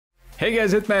Hey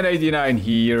guys, Hitman89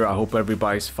 here. I hope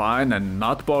everybody's fine and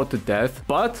not bored to death.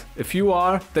 But if you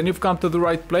are, then you've come to the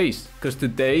right place. Because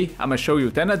today, I'm gonna show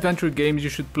you 10 adventure games you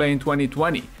should play in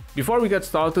 2020. Before we get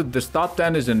started, this top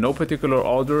 10 is in no particular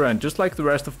order, and just like the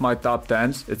rest of my top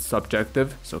 10s, it's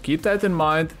subjective. So keep that in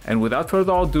mind, and without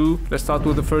further ado, let's start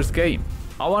with the first game.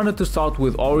 I wanted to start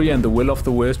with Ori and the Will of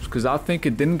the Wisps because I think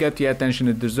it didn't get the attention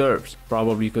it deserves.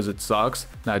 Probably because it sucks.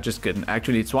 Nah, just kidding.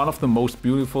 Actually, it's one of the most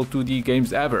beautiful 2D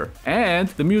games ever. And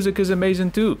the music is amazing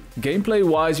too. Gameplay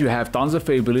wise, you have tons of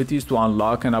abilities to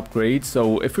unlock and upgrade,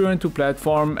 so if you're into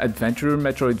platform, adventure,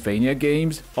 Metroidvania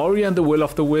games, Ori and the Will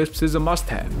of the Wisps is a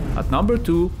must-have. At number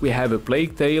 2, we have A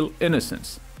Plague Tale: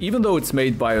 Innocence. Even though it's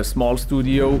made by a small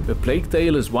studio, A Plague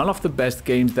Tale is one of the best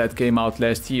games that came out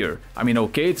last year. I mean,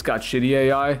 okay, it's got shitty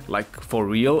AI, like for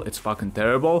real, it's fucking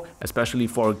terrible, especially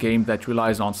for a game that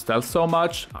relies on stealth so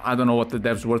much. I don't know what the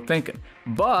devs were thinking.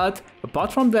 But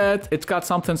apart from that, it's got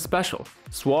something special.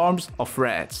 Swarms of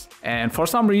rats. And for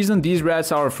some reason, these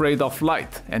rats are afraid of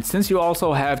light. And since you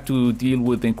also have to deal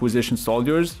with Inquisition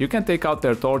soldiers, you can take out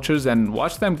their torches and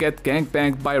watch them get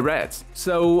gangbanged by rats.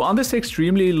 So on this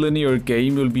extremely linear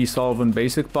game, you'll be solving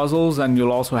basic puzzles and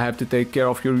you'll also have to take care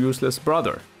of your useless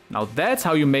brother. Now that's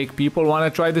how you make people want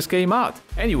to try this game out.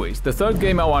 Anyways, the third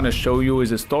game I want to show you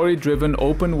is a story-driven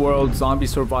open-world zombie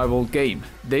survival game.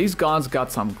 Days Gone's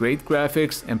got some great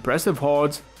graphics, impressive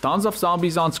hordes, tons of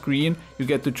zombies on screen, you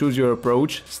get to choose your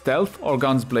approach, stealth or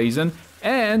guns blazing,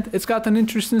 and it's got an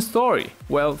interesting story.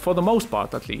 Well, for the most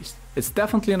part at least. It's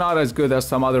definitely not as good as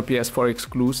some other PS4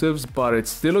 exclusives, but it's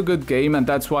still a good game and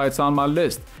that's why it's on my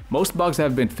list. Most bugs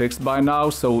have been fixed by now,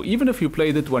 so even if you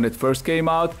played it when it first came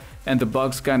out, and the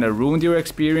bugs kinda ruined your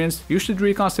experience, you should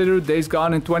reconsider Days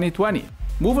Gone in 2020.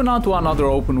 Moving on to another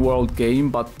open world game,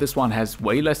 but this one has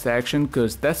way less action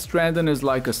cause Death Stranding is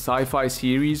like a sci-fi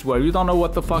series where you don't know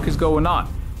what the fuck is going on.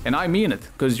 And I mean it,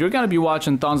 cause you're gonna be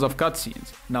watching tons of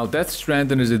cutscenes. Now Death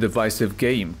Stranding is a divisive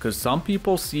game, cause some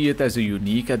people see it as a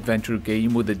unique adventure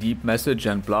game with a deep message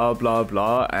and blah blah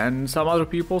blah, and some other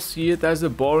people see it as a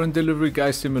boring delivery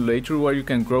guy simulator where you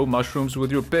can grow mushrooms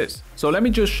with your piss. So let me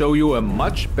just show you a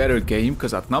much better game,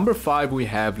 cause at number 5 we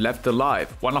have Left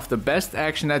Alive, one of the best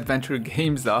action adventure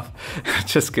games of...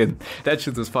 Just kidding, that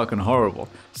shit was fucking horrible.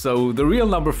 So the real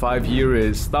number 5 here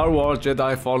is Star Wars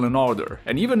Jedi Fallen Order,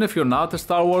 and even if you're not a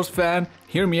Star Wars fan,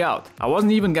 hear me out. I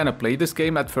wasn't even gonna play this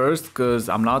game at first cause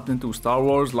I'm not into Star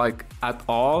Wars like at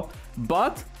all,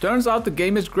 but turns out the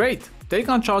game is great. Take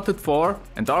Uncharted 4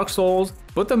 and Dark Souls,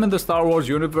 put them in the Star Wars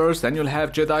universe and you'll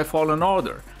have Jedi Fallen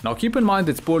Order. Now keep in mind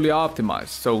it's poorly optimized,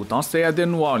 so don't say I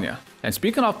didn't warn ya. And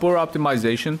speaking of poor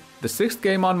optimization, the 6th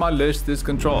game on my list is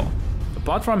Control.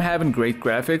 Apart from having great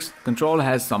graphics, Control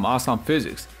has some awesome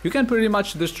physics. You can pretty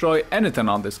much destroy anything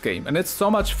on this game and it's so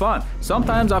much fun.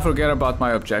 Sometimes I forget about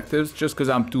my objectives just cause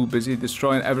I'm too busy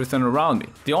destroying everything around me.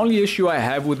 The only issue I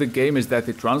have with the game is that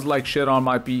it runs like shit on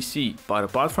my PC, but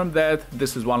apart from that,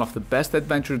 this is one of the best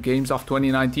adventure games of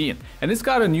 2019. And it's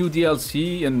got a new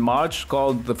DLC in March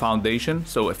called The Foundation,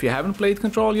 so if you haven't played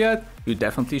Control yet, you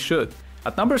definitely should.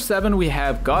 At number 7 we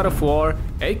have God of War,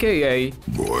 aka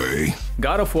Boy.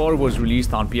 God of War was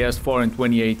released on PS4 in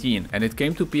 2018 and it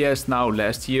came to PS Now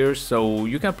last year, so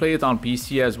you can play it on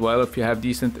PC as well if you have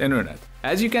decent internet.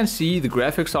 As you can see, the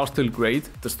graphics are still great,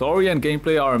 the story and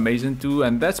gameplay are amazing too,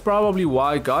 and that's probably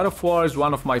why God of War is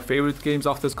one of my favorite games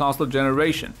of this console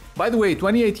generation. By the way,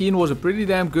 2018 was a pretty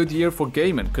damn good year for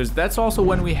gaming, cause that's also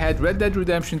when we had Red Dead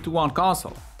Redemption 2 on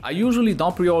console. I usually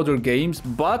don't pre-order games,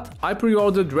 but I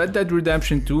pre-ordered Red Dead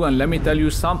Redemption 2 and let me tell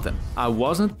you something, I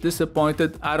wasn't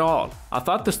disappointed at all. I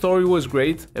thought the story was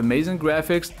great, amazing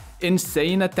graphics,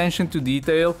 insane attention to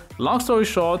detail. Long story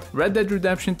short, Red Dead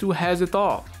Redemption 2 has it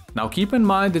all. Now keep in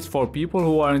mind it's for people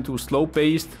who are into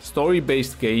slow-paced,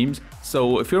 story-based games,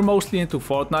 so if you're mostly into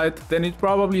Fortnite, then you'd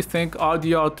probably think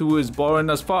RDR2 is boring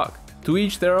as fuck. To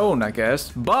each their own, I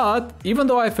guess. But even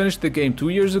though I finished the game 2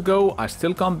 years ago, I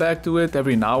still come back to it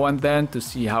every now and then to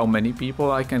see how many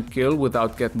people I can kill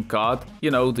without getting caught. You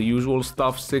know, the usual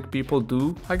stuff sick people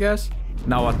do, I guess.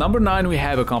 Now at number 9 we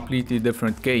have a completely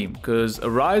different game, cause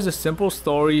Arise, a simple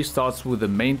story, starts with the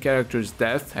main character's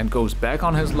death and goes back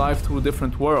on his life through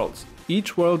different worlds.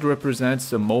 Each world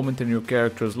represents a moment in your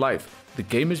character's life. The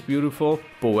game is beautiful,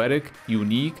 poetic,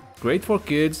 unique, great for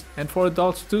kids and for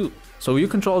adults too. So you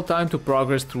control time to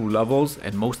progress through levels,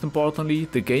 and most importantly,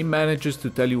 the game manages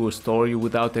to tell you a story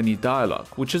without any dialogue,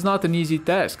 which is not an easy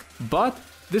task, but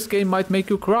this game might make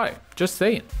you cry, just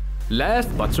saying. Last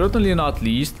but certainly not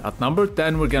least, at number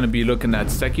 10 we're gonna be looking at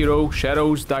Sekiro: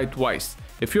 Shadows Die Twice.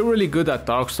 If you're really good at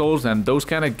Dark Souls and those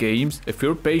kind of games, if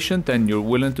you're patient and you're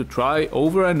willing to try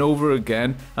over and over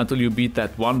again until you beat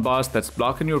that one boss that's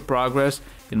blocking your progress,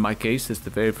 in my case it's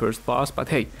the very first boss, but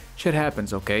hey, shit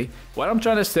happens, okay? What I'm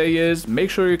trying to say is,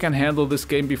 make sure you can handle this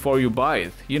game before you buy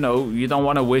it. You know, you don't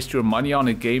want to waste your money on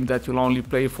a game that you'll only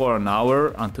play for an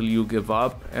hour until you give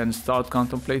up and start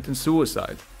contemplating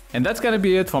suicide. And that's gonna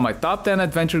be it for my top 10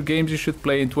 adventure games you should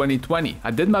play in 2020.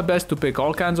 I did my best to pick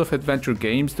all kinds of adventure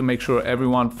games to make sure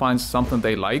everyone finds something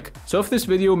they like. So if this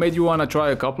video made you wanna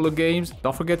try a couple of games,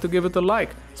 don't forget to give it a like.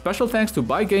 Special thanks to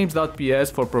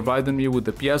buygames.ps for providing me with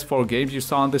the PS4 games you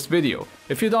saw in this video.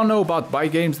 If you don't know about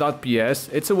buygames.ps,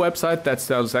 it's a website that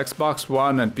sells Xbox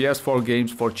One and PS4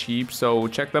 games for cheap, so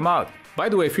check them out. By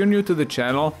the way, if you're new to the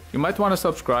channel, you might want to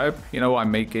subscribe. You know, I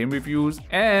make game reviews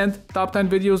and top 10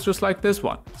 videos just like this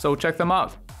one, so check them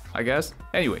out, I guess.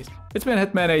 Anyways, it's been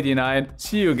Hitman89.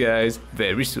 See you guys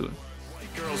very soon.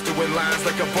 Girls doing lines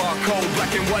like a barcode,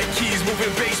 black and white keys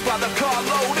moving bass by the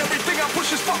carload. Everything I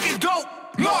push is fucking dope.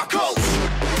 Narcos.